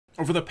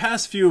Over the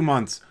past few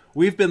months,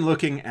 we've been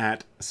looking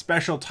at a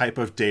special type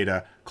of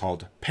data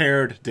called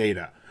paired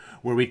data,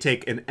 where we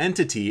take an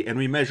entity and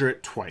we measure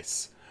it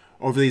twice.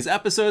 Over these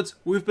episodes,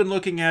 we've been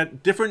looking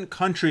at different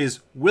countries'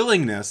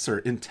 willingness or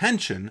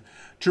intention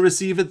to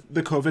receive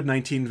the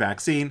COVID-19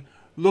 vaccine,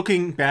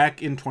 looking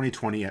back in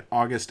 2020 at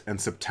August and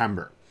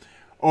September.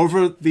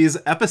 Over these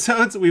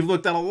episodes, we've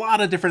looked at a lot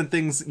of different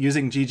things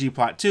using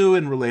ggplot2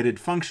 and related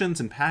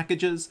functions and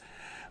packages.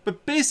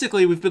 But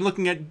basically, we've been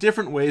looking at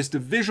different ways to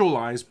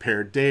visualize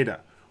paired data.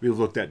 We've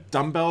looked at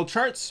dumbbell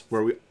charts,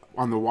 where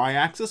on the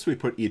y-axis, we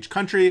put each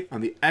country. On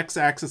the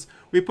x-axis,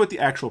 we put the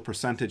actual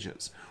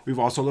percentages. We've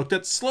also looked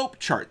at slope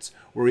charts,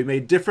 where we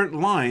made different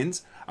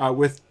lines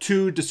with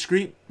two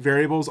discrete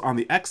variables on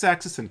the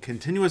x-axis and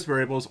continuous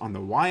variables on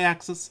the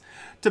y-axis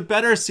to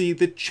better see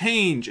the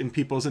change in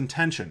people's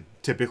intention,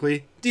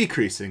 typically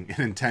decreasing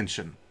in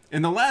intention.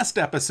 In the last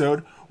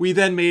episode, we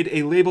then made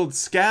a labeled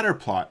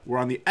scatterplot, where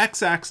on the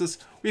x-axis,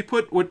 we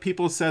put what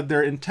people said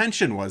their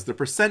intention was, the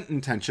percent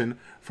intention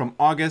from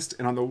August,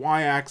 and on the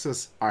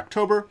y-axis,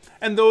 October.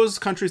 And those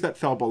countries that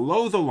fell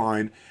below the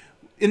line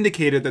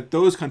indicated that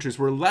those countries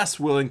were less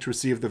willing to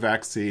receive the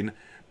vaccine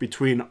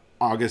between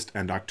August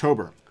and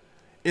October.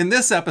 In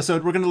this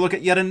episode, we're going to look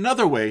at yet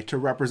another way to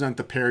represent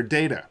the paired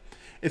data.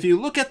 If you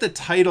look at the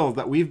title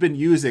that we've been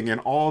using in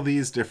all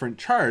these different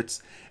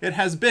charts, it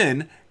has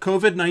been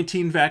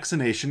COVID-19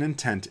 vaccination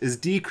intent is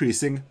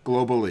decreasing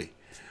globally.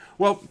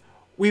 Well,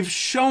 we've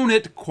shown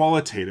it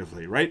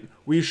qualitatively, right?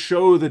 We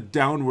show the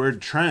downward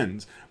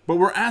trends, but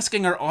we're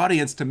asking our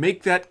audience to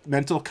make that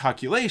mental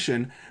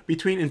calculation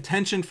between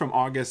intention from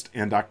August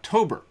and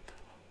October.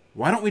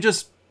 Why don't we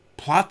just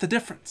plot the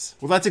difference?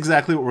 Well, that's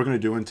exactly what we're going to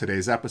do in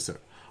today's episode.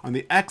 On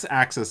the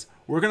x-axis,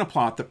 we're going to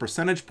plot the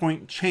percentage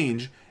point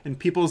change in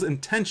people's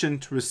intention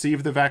to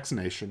receive the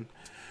vaccination,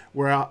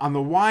 where on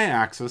the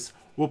y-axis,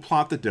 we'll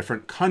plot the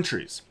different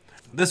countries.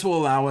 This will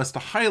allow us to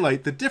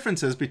highlight the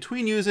differences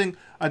between using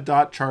a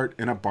dot chart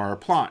and a bar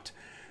plot.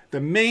 The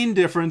main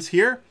difference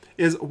here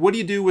is what do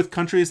you do with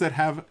countries that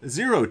have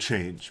zero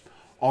change?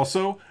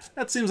 Also,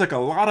 that seems like a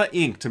lot of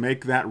ink to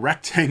make that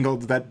rectangle,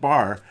 that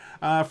bar,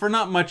 for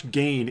not much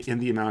gain in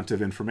the amount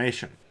of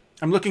information.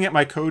 I'm looking at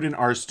my code in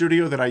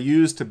RStudio that I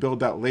used to build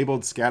that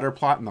labeled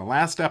scatterplot in the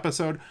last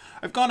episode.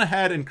 I've gone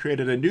ahead and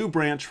created a new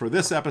branch for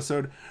this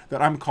episode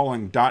that I'm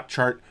calling dot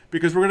chart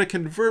because we're going to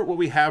convert what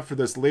we have for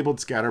this labeled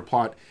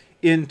scatterplot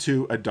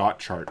into a dot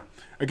chart.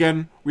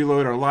 Again, we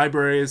load our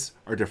libraries,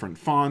 our different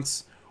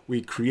fonts,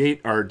 we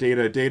create our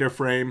data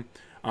frame,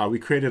 we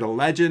created a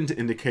legend to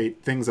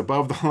indicate things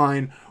above the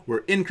line,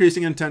 we're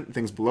increasing intent,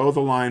 things below the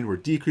line, we're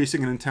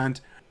decreasing in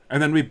intent,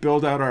 and then we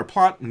build out our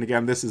plot, and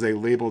again, this is a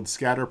labeled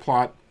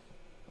scatterplot.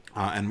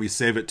 And we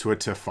save it to a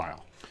TIFF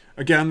file.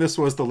 Again, this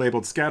was the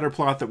labeled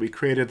scatterplot that we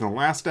created in the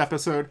last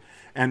episode.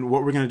 And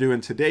what we're going to do in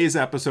today's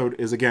episode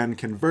is, again,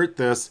 convert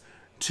this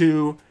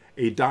to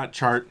a dot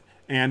chart.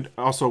 And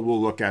also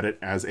we'll look at it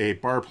as a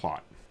bar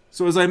plot.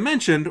 So as I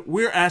mentioned,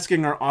 we're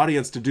asking our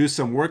audience to do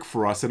some work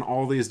for us in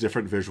all these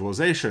different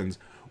visualizations,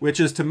 which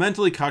is to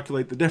mentally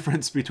calculate the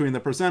difference between the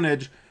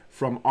percentage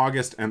from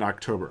August and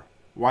October.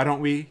 Why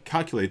don't we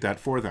calculate that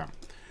for them?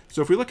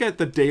 So if we look at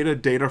the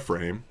data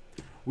frame,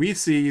 we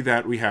see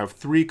that we have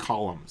three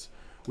columns.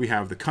 We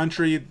have the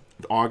country,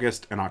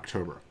 August, and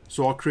October.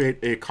 So I'll create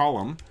a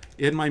column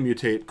in my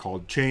mutate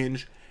called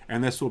change,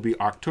 and this will be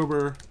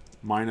October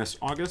minus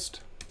August.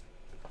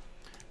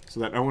 So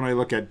that when I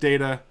look at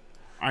data,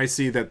 I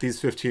see that these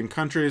 15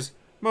 countries,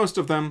 most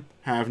of them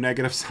have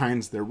negative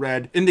signs. They're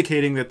red,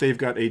 indicating that they've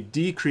got a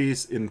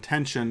decrease in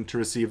intention to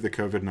receive the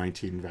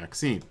COVID-19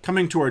 vaccine.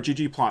 Coming to our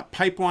ggplot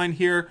pipeline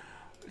here,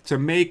 to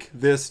make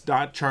this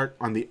dot chart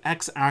on the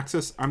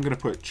x-axis, I'm going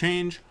to put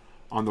change.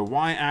 On the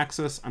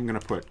y-axis, I'm going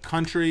to put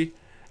country.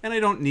 And I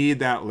don't need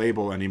that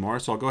label anymore,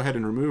 so I'll go ahead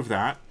and remove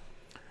that.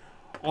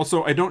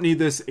 Also, I don't need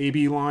this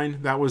AB line.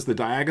 That was the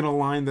diagonal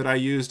line that I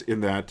used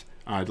in that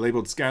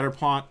labeled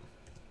scatterplot.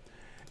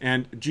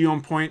 And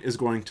geom point is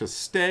going to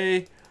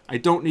stay. I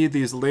don't need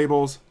these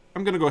labels.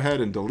 I'm going to go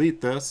ahead and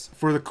delete this.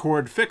 For the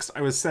chord fix,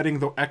 I was setting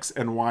the x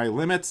and y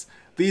limits.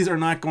 These are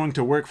not going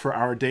to work for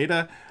our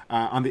data.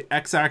 On the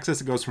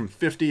x-axis, it goes from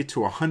 50 to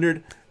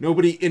 100.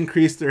 Nobody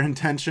increased their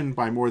intention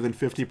by more than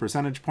 50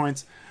 percentage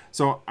points.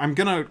 So I'm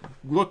going to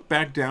look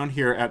back down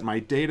here at my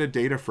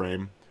data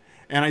frame,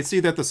 and I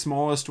see that the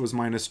smallest was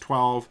minus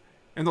 12,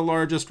 and the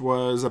largest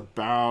was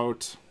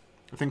about,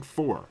 I think,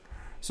 4.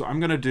 So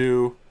I'm going to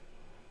do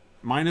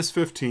minus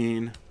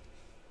 15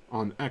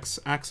 on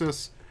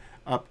x-axis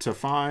up to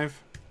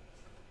 5,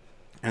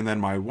 and then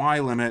my y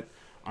limit,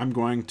 I'm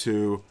going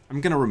to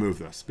remove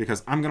this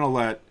because I'm going to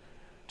let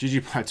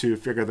ggplot2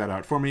 figure that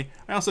out for me.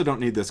 I also don't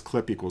need this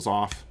clip equals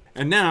off.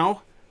 And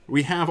now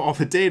we have all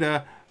the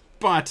data,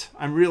 but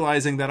I'm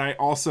realizing that I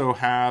also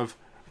have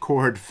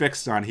chord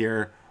fixed on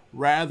here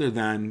rather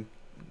than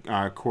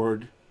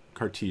chord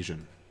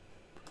Cartesian.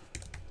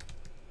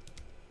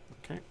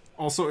 Okay.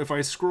 Also, if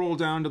I scroll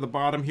down to the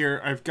bottom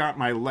here, I've got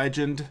my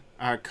legend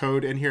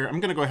code in here. I'm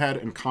going to go ahead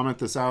and comment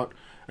this out.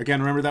 Again,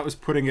 remember that was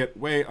putting it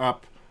way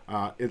up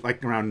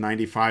like around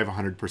 95,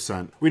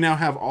 100%. We now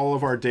have all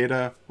of our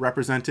data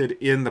represented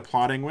in the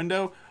plotting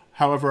window.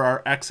 However,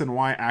 our X and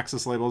Y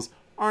axis labels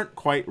aren't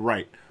quite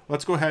right.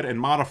 Let's go ahead and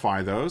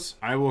modify those.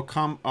 I will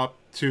come up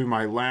to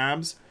my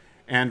labs,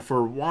 and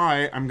for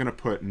Y, I'm going to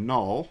put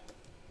null.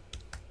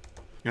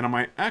 And on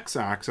my X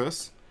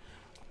axis,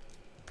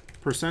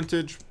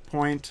 percentage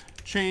point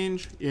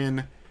change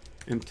in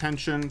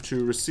intention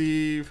to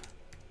receive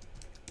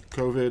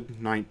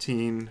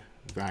COVID-19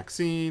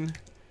 vaccine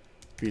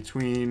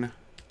between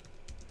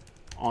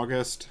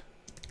August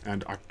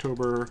and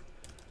October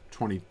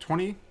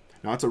 2020.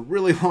 Now, it's a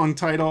really long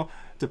title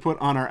to put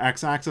on our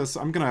x-axis.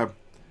 I'm going to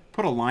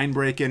put a line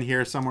break in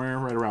here somewhere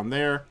right around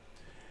there.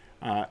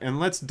 And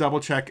let's double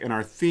check in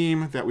our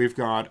theme that we've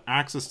got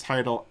axis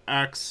title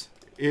X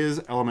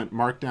is element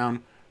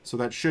markdown, so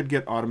that should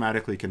get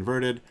automatically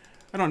converted.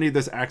 I don't need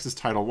this axis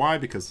title Y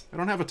because I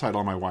don't have a title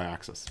on my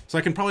Y-axis. So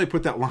I can probably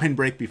put that line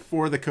break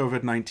before the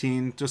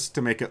COVID-19 just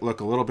to make it look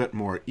a little bit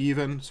more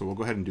even. So we'll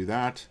go ahead and do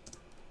that.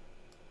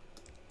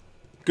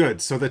 Good,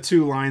 so the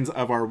two lines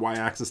of our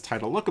Y-axis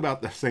title look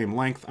about the same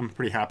length. I'm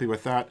pretty happy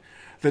with that.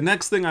 The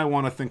next thing I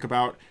want to think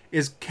about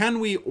is, can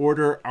we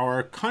order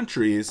our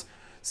countries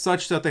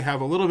such that they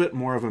have a little bit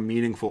more of a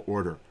meaningful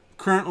order?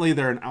 Currently,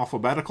 they're in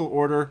alphabetical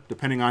order.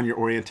 Depending on your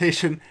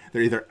orientation,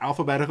 they're either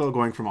alphabetical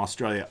going from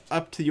Australia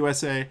up to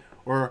USA,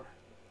 or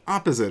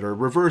opposite or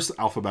reverse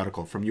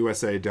alphabetical from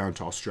USA down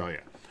to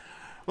Australia.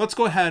 Let's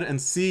go ahead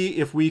and see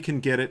if we can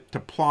get it to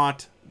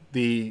plot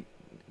the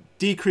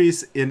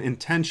decrease in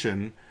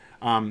intention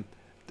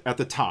at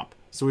the top.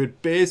 So we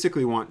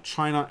basically want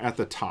China at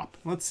the top.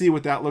 Let's see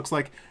what that looks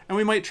like. And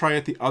we might try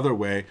it the other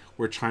way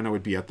where China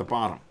would be at the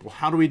bottom. Well,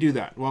 how do we do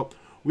that? Well,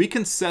 we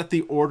can set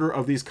the order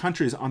of these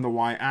countries on the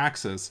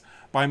Y-axis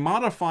by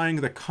modifying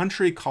the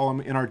country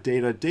column in our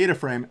data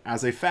frame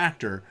as a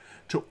factor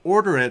to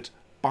order it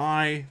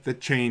by the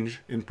change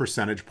in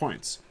percentage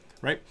points,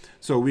 right?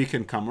 So we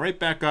can come right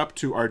back up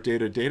to our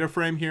data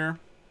frame here,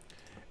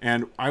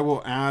 and I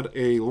will add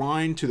a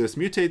line to this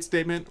mutate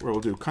statement where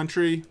we'll do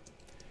country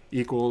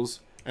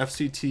equals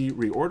FCT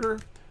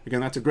reorder.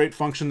 Again, that's a great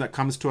function that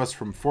comes to us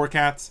from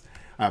Forcats,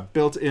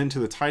 built into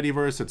the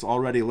tidyverse. It's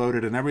already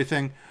loaded and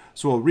everything.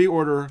 So we'll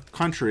reorder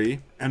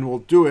country, and we'll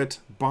do it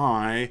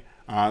by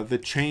the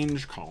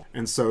change column.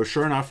 And so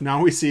sure enough,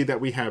 now we see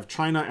that we have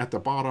China at the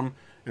bottom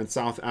and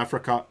South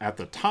Africa at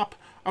the top.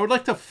 I would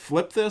like to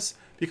flip this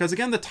because,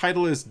 again, the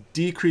title is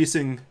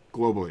decreasing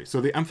globally.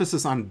 So the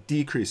emphasis on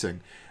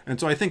decreasing. And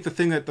so I think the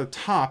thing at the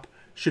top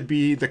should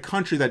be the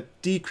country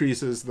that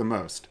decreases the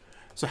most.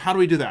 So how do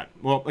we do that?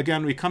 Well,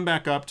 again, we come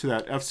back up to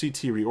that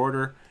FCT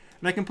reorder,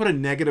 and I can put a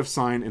negative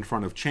sign in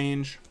front of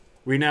change.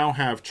 We now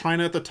have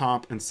China at the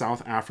top and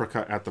South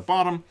Africa at the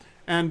bottom.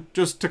 And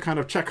just to kind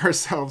of check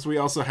ourselves, we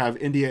also have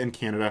India and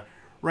Canada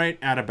right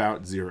at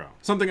about 0.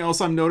 Something else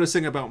I'm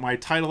noticing about my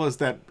title is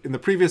that in the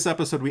previous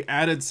episode, we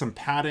added some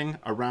padding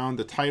around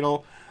the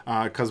title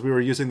because we were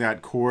using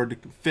that chord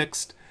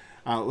fixed.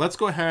 Let's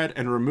go ahead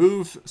and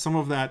remove some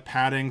of that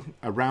padding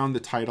around the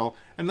title,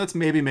 and let's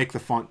maybe make the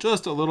font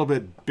just a little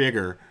bit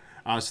bigger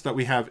so that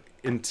we have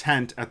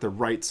intent at the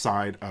right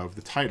side of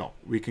the title.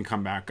 We can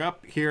come back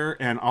up here,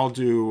 and I'll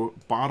do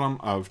bottom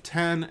of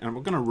 10, and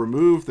we're going to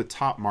remove the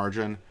top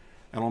margin,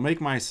 and I'll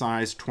make my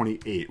size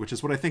 28, which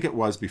is what I think it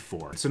was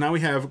before. So now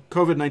we have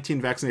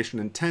COVID-19 vaccination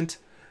intent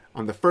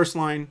on the first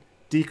line,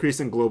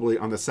 decreasing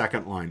globally on the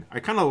second line. I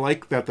kind of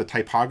like that the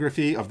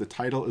typography of the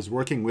title is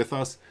working with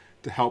us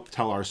to help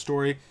tell our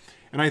story.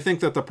 And I think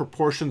that the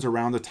proportions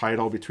around the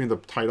title, between the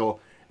title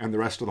and the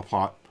rest of the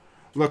plot,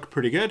 look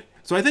pretty good.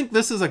 So I think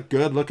this is a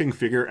good looking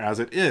figure as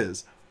it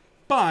is.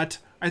 But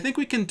I think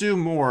we can do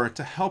more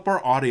to help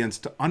our audience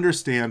to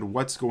understand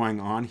what's going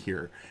on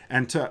here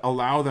and to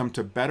allow them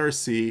to better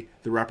see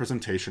the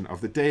representation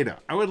of the data.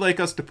 I would like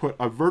us to put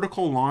a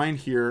vertical line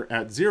here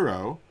at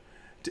 0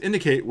 to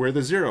indicate where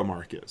the 0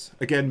 mark is.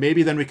 Again,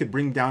 maybe then we could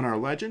bring down our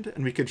legend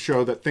and we could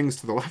show that things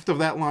to the left of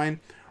that line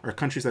are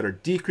countries that are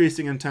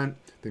decreasing intent,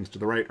 things to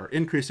the right are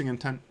increasing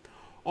intent.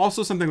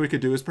 Also, something we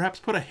could do is perhaps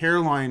put a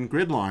hairline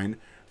grid line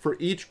for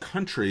each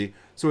country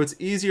so it's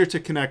easier to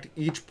connect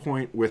each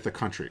point with the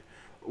country.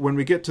 When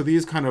we get to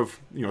these kind of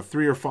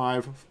 3 or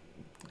 5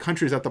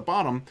 countries at the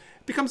bottom,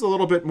 it becomes a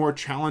little bit more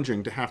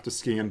challenging to have to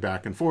scan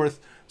back and forth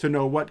to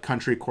know what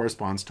country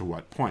corresponds to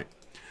what point.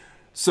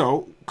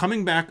 So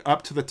coming back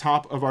up to the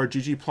top of our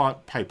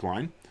ggplot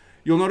pipeline,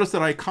 you'll notice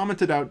that I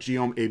commented out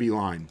geom AB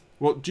line.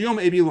 Well,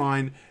 geom AB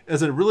line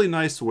is a really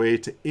nice way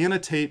to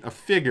annotate a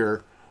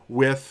figure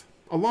with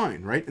a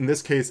line, right? In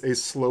this case, a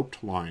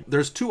sloped line.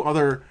 There's 2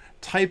 other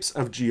types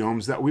of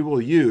geoms that we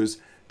will use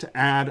to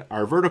add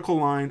our vertical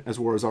line as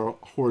well as our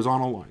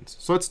horizontal lines.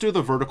 So let's do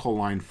the vertical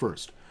line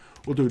first.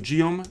 We'll do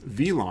geom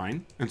V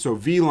line. And so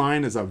V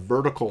line is a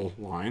vertical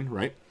line,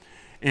 right?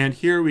 And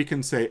here we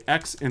can say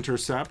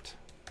x-intercept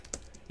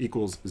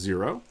equals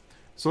 0.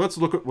 So let's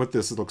look at what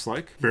this looks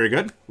like. Very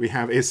good. We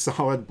have a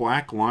solid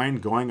black line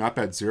going up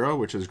at 0,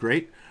 which is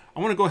great. I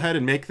want to go ahead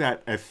and make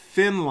that a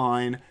thin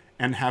line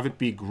and have it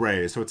be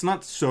gray. So it's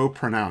not so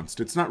pronounced.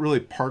 It's not really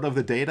part of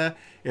the data.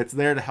 It's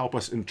there to help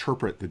us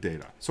interpret the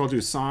data. So I'll do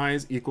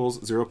size equals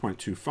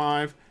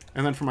 0.25.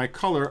 And then for my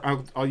color,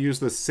 I'll use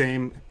the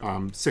same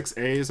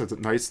 6As as a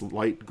nice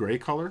light gray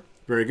color.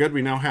 Very good.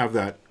 We now have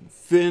that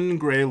thin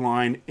gray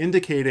line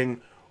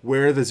indicating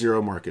where the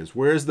 0 mark is.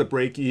 Where's the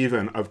break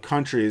even of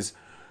countries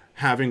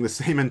having the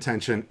same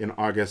intention in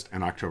August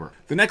and October?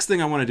 The next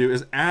thing I want to do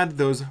is add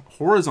those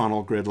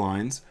horizontal grid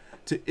lines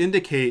to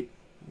indicate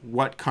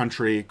what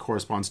country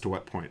corresponds to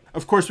what point.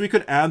 Of course, we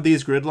could add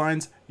these grid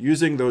lines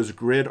using those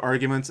grid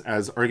arguments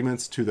as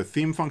arguments to the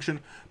theme function,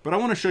 but I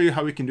want to show you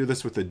how we can do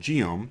this with the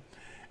geom.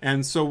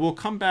 And so we'll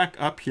come back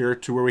up here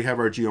to where we have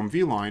our geom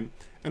v line,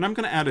 and I'm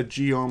going to add a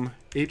geom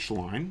h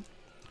line.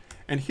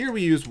 And here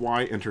we use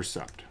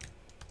y-intercept,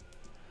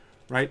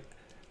 right?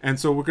 And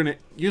so we're going to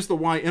use the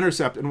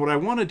y-intercept, and what I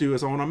want to do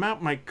is I want to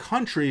map my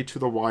country to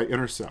the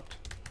y-intercept.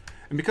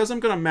 And because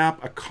I'm going to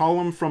map a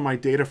column from my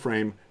data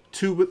frame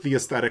to the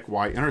aesthetic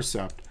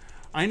y-intercept,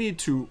 I need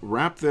to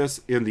wrap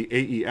this in the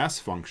AES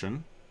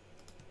function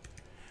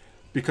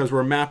because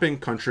we're mapping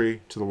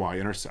country to the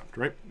y-intercept,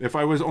 right? If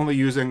I was only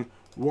using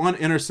one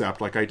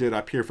intercept, like I did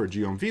up here for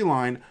geom v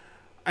line,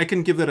 I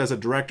can give that as a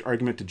direct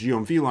argument to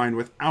geom v line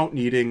without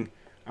needing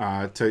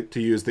to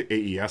use the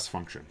AES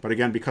function. But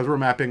again, because we're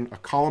mapping a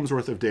column's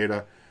worth of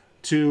data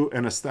to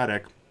an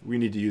aesthetic, we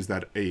need to use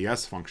that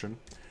AES function.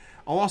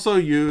 I'll also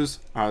use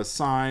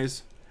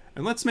size,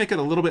 and let's make it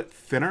a little bit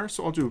thinner.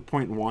 So I'll do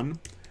 0.1,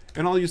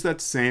 and I'll use that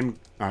same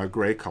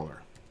gray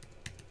color.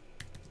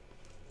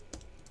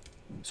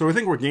 So I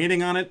think we're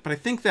gaining on it, but I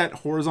think that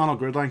horizontal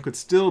grid line could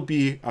still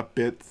be a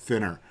bit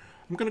thinner.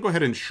 I'm going to go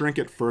ahead and shrink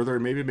it further,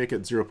 maybe make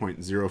it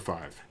 0.05.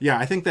 Yeah,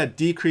 I think that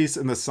decrease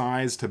in the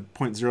size to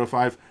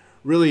 0.05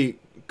 really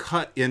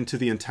cut into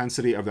the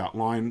intensity of that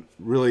line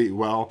really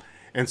well.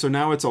 And so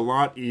now it's a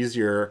lot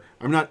easier.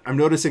 I'm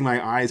noticing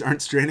my eyes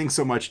aren't straining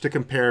so much to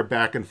compare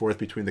back and forth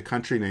between the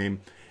country name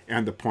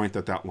and the point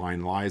that that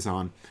line lies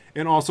on.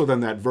 And also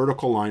then that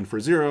vertical line for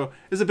 0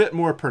 is a bit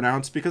more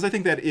pronounced because I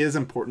think that is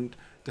important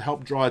to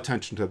help draw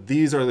attention to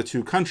these are the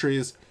two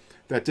countries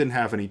that didn't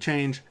have any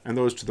change, and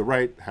those to the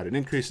right had an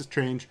increase in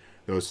change,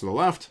 those to the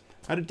left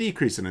had a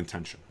decrease in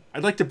intention.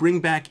 I'd like to bring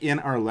back in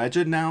our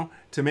legend now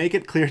to make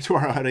it clear to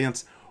our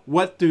audience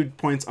what do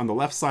points on the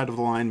left side of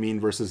the line mean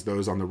versus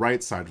those on the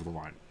right side of the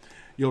line.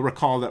 You'll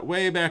recall that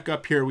way back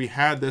up here we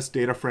had this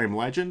data frame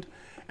legend,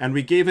 and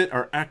we gave it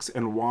our x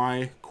and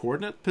y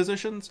coordinate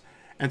positions.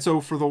 And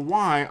so for the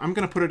y, I'm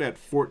going to put it at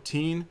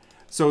 14.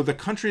 So the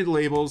country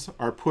labels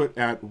are put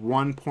at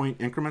 1 point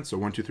increments, so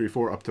 1, 2, 3,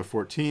 4, up to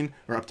 14,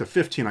 or up to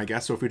 15, I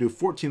guess. So if we do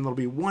 14, there'll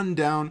be 1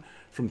 down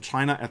from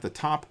China at the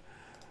top.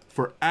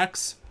 For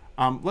x,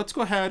 let's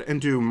go ahead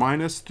and do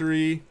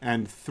 -3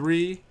 and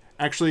 3.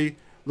 Actually,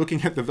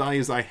 looking at the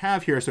values I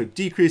have here, so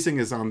decreasing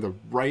is on the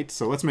right,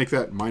 so let's make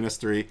that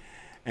 -3,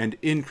 and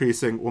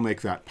increasing, we'll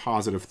make that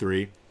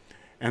 +3.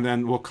 And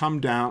then we'll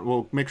come down,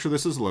 we'll make sure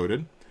this is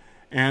loaded,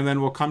 and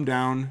then we'll come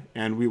down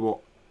and we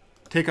will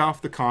take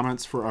off the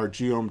comments for our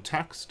geom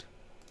text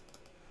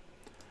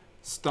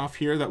stuff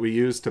here that we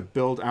use to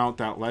build out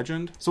that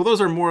legend. So those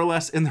are more or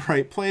less in the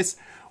right place.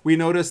 We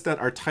notice that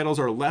our titles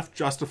are left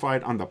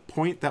justified on the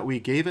point that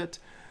we gave it.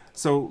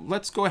 So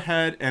let's go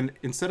ahead and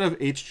instead of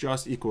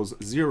hjust equals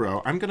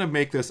 0, I'm going to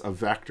make this a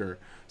vector.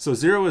 So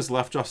 0 is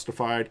left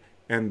justified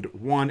and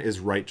 1 is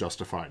right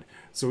justified.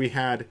 So we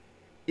had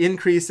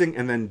increasing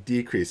and then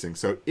decreasing.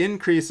 So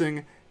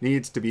increasing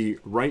needs to be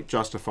right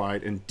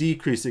justified and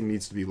decreasing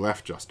needs to be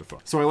left justified.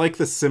 So I like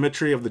the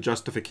symmetry of the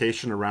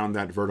justification around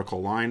that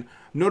vertical line.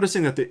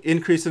 Noticing that the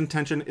increase in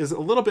intention is a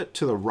little bit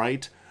to the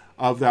right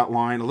of that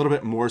line, a little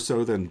bit more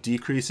so than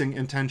decreasing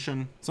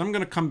intention. So I'm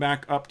going to come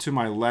back up to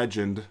my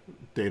legend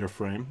data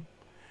frame.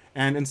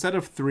 And instead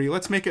of 3,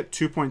 let's make it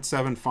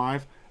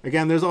 2.75.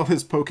 Again, there's all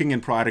this poking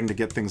and prodding to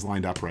get things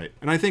lined up right.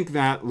 And I think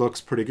that looks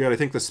pretty good. I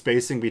think the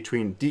spacing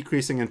between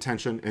decreasing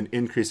intention and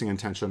increasing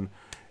intention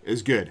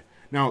is good.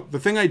 Now, the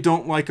thing I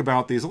don't like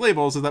about these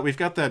labels is that we've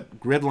got that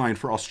grid line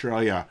for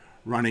Australia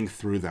running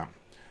through them.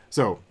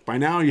 So by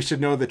now you should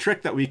know the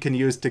trick that we can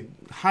use to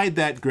hide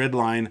that grid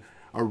line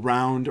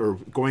around or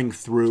going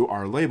through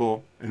our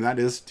label, and that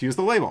is to use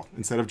the label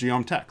instead of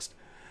geom text.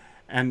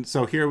 And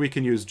so here we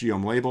can use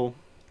geom label.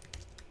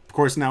 Of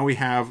course, now we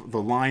have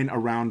the line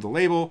around the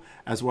label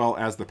as well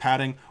as the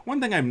padding.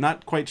 One thing I'm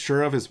not quite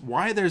sure of is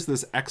why there's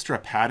this extra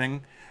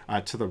padding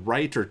to the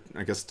right, or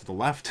I guess to the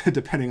left,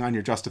 depending on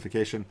your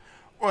justification.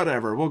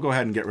 Whatever, we'll go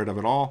ahead and get rid of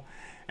it all.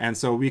 And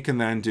so we can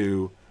then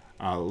do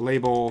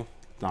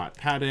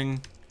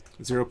label.padding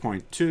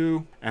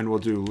 0.2, and we'll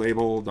do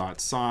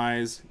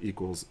label.size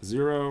equals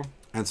 0.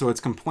 And so it's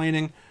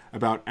complaining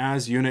about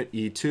as unit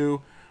E2.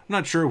 I'm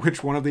not sure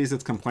which one of these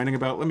it's complaining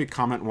about. Let me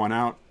comment one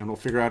out and we'll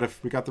figure out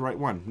if we got the right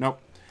one. Nope.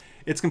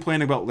 It's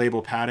complaining about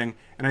label padding.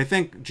 And I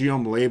think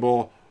geom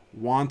label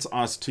wants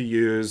us to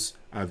use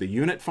the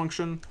unit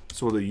function.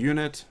 So we'll do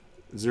unit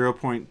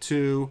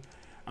 0.2.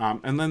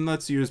 And then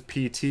let's use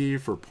PT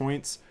for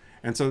points.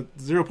 And so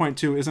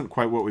 0.2 isn't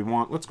quite what we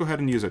want. Let's go ahead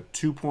and use a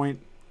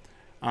 2-point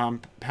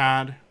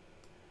pad.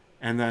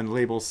 And then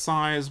label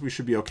size, we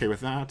should be okay with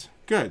that.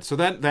 Good, so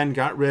that then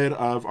got rid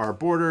of our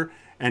border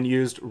and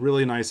used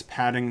really nice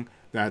padding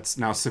that's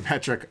now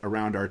symmetric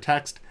around our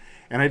text.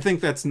 And I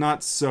think that's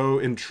not so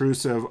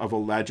intrusive of a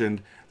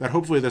legend that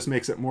hopefully this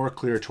makes it more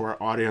clear to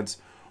our audience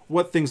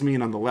what things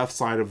mean on the left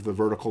side of the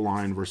vertical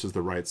line versus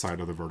the right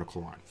side of the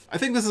vertical line. I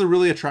think this is a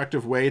really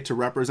attractive way to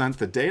represent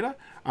the data.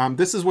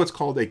 This is what's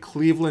called a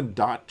Cleveland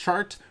dot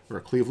chart or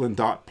a Cleveland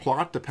dot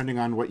plot, depending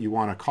on what you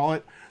want to call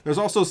it. There's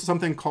also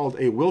something called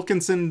a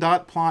Wilkinson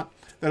dot plot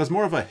that is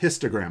more of a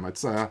histogram.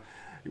 It's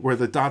where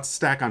the dots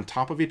stack on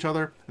top of each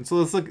other. And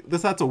so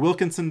that's a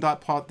Wilkinson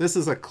dot plot. This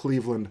is a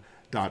Cleveland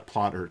dot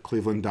plot or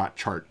Cleveland dot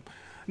chart.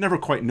 Never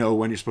quite know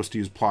when you're supposed to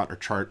use plot or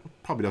chart.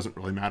 Probably doesn't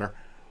really matter.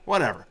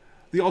 Whatever.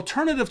 The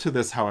alternative to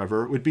this,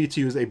 however, would be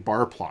to use a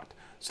bar plot.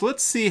 So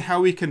let's see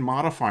how we can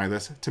modify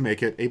this to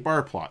make it a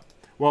bar plot.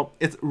 Well,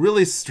 it's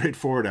really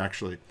straightforward,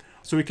 actually.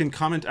 So we can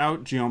comment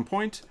out geom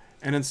point,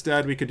 and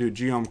instead we could do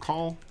geom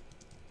call.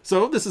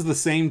 So this is the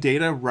same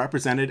data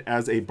represented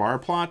as a bar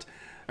plot.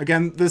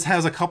 Again, this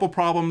has a couple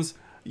problems.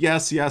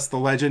 Yes, the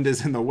legend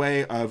is in the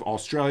way of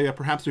Australia.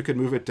 Perhaps we could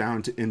move it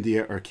down to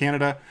India or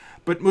Canada.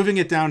 But moving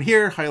it down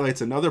here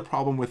highlights another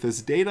problem with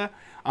this data,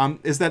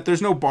 is that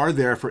there's no bar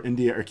there for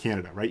India or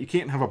Canada, right? You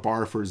can't have a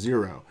bar for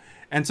 0.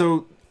 And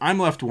so I'm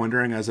left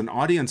wondering as an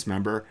audience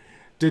member,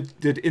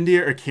 did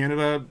India or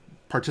Canada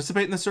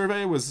participate in the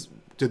survey?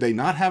 Did they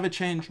not have a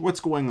change?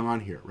 What's going on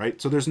here,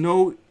 right? So there's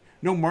no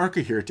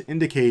marker here to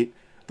indicate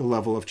the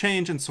level of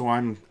change, and so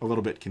I'm a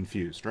little bit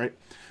confused, right?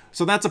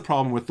 So that's a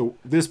problem with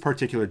this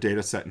particular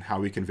data set and how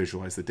we can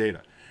visualize the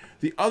data.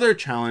 The other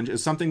challenge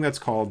is something that's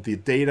called the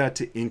data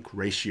to ink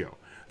ratio,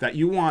 that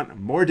you want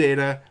more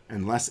data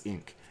and less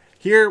ink.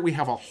 Here we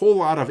have a whole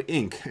lot of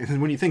ink,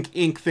 and when you think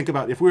ink, think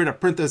about if we were to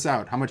print this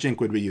out, how much ink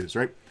would we use,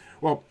 right?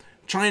 Well,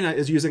 China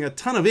is using a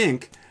ton of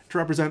ink to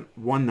represent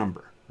one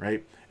number,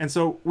 right? And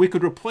so we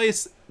could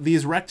replace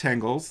these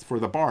rectangles for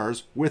the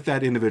bars with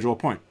that individual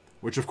point,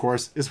 which of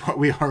course is what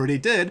we already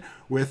did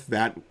with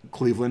that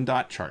Cleveland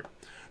dot chart.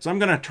 So I'm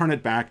going to turn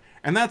it back,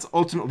 and that's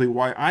ultimately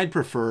why I'd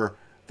prefer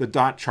the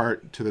dot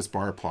chart to this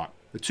bar plot.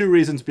 The two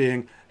reasons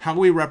being how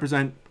we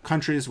represent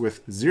countries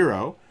with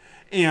 0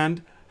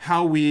 and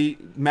how we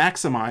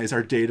maximize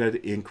our data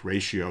to ink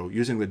ratio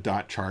using the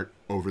dot chart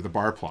over the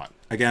bar plot.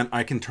 Again,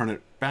 I can turn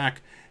it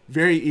back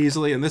very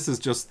easily, and this is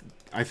just,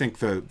 I think,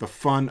 the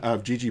fun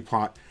of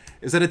ggplot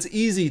is that it's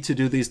easy to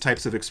do these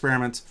types of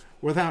experiments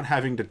without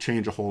having to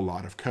change a whole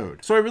lot of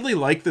code. So I really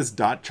like this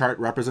dot chart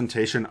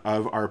representation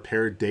of our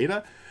paired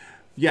data.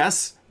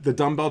 Yes, the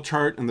dumbbell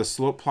chart and the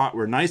slope plot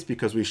were nice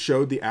because we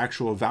showed the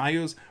actual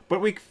values, but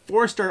we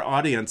forced our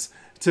audience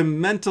to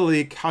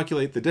mentally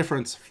calculate the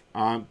difference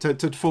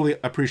to fully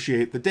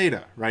appreciate the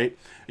data, right?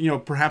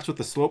 Perhaps with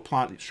the slope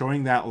plot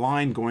showing that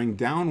line going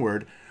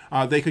downward,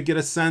 they could get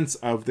a sense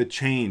of the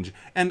change.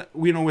 And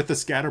with the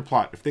scatter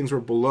plot, if things were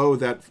below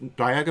that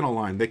diagonal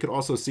line, they could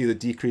also see the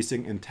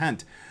decreasing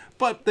intent.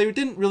 But they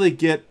didn't really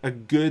get a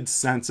good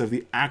sense of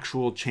the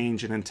actual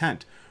change in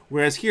intent.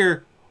 Whereas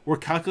here, we're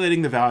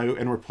calculating the value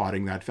and we're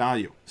plotting that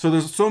value. So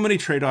there's so many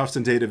trade-offs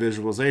in data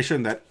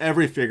visualization that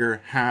every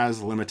figure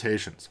has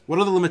limitations. What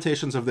are the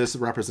limitations of this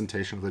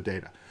representation of the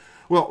data?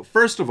 Well,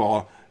 first of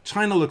all,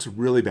 China looks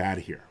really bad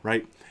here,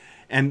 right?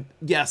 And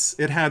yes,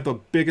 it had the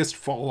biggest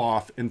fall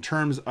off in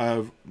terms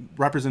of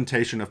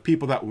representation of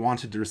people that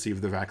wanted to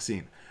receive the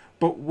vaccine.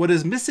 But what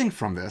is missing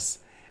from this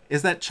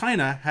is that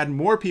China had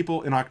more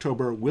people in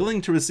October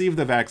willing to receive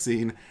the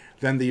vaccine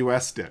than the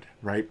US did,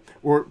 right?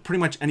 Or pretty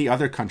much any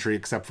other country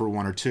except for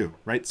 1 or 2,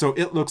 right? So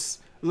it looks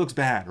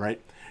bad,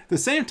 right? At the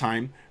same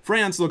time,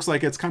 France looks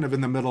like it's kind of in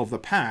the middle of the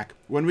pack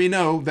when we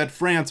know that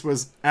France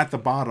was at the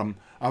bottom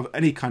of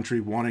any country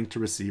wanting to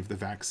receive the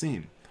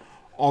vaccine.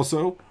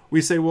 Also,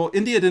 we say, well,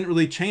 India didn't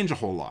really change a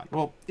whole lot.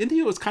 Well,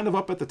 India was kind of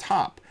up at the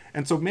top,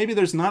 and so maybe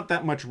there's not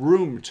that much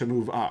room to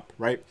move up,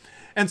 right?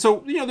 And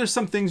so, there's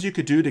some things you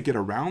could do to get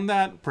around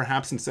that.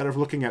 Perhaps instead of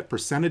looking at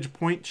percentage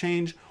point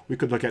change, we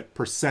could look at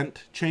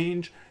percent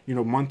change,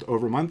 month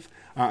over month,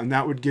 and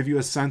that would give you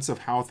a sense of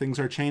how things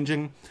are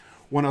changing.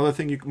 One other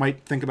thing you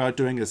might think about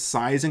doing is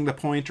sizing the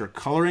point or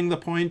coloring the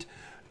point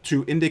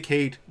to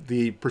indicate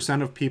the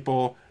percent of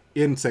people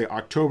in, say,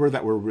 October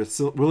that were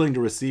willing to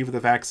receive the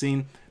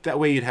vaccine. That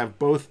way you'd have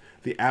both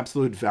the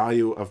absolute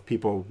value of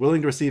people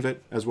willing to receive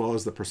it as well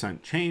as the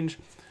percent change.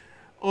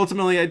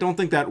 Ultimately, I don't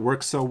think that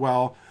works so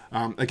well.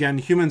 Again,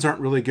 humans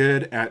aren't really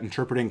good at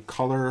interpreting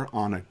color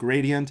on a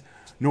gradient,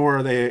 nor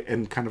are they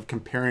in kind of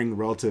comparing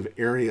relative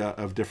area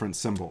of different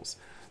symbols.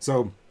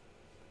 So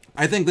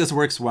I think this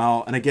works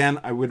well. And again,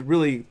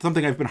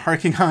 something I've been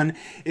harking on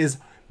is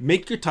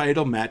make your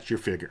title match your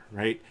figure,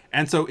 right?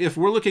 And so if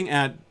we're looking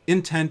at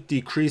intent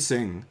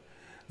decreasing,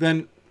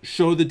 then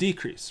show the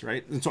decrease,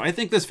 right? And so I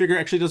think this figure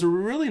actually does a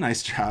really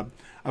nice job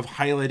of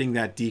highlighting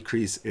that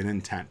decrease in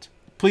intent.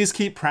 Please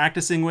keep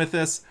practicing with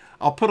this.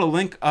 I'll put a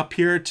link up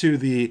here to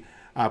the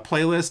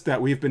playlist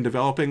that we've been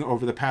developing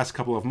over the past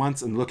couple of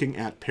months and looking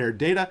at paired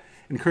data.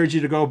 Encourage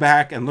you to go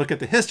back and look at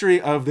the history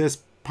of this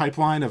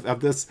pipeline of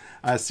this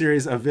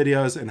series of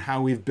videos and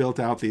how we've built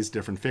out these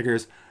different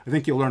figures. I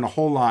think you'll learn a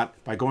whole lot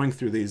by going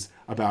through these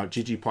about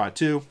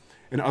ggplot2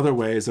 and other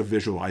ways of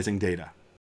visualizing data.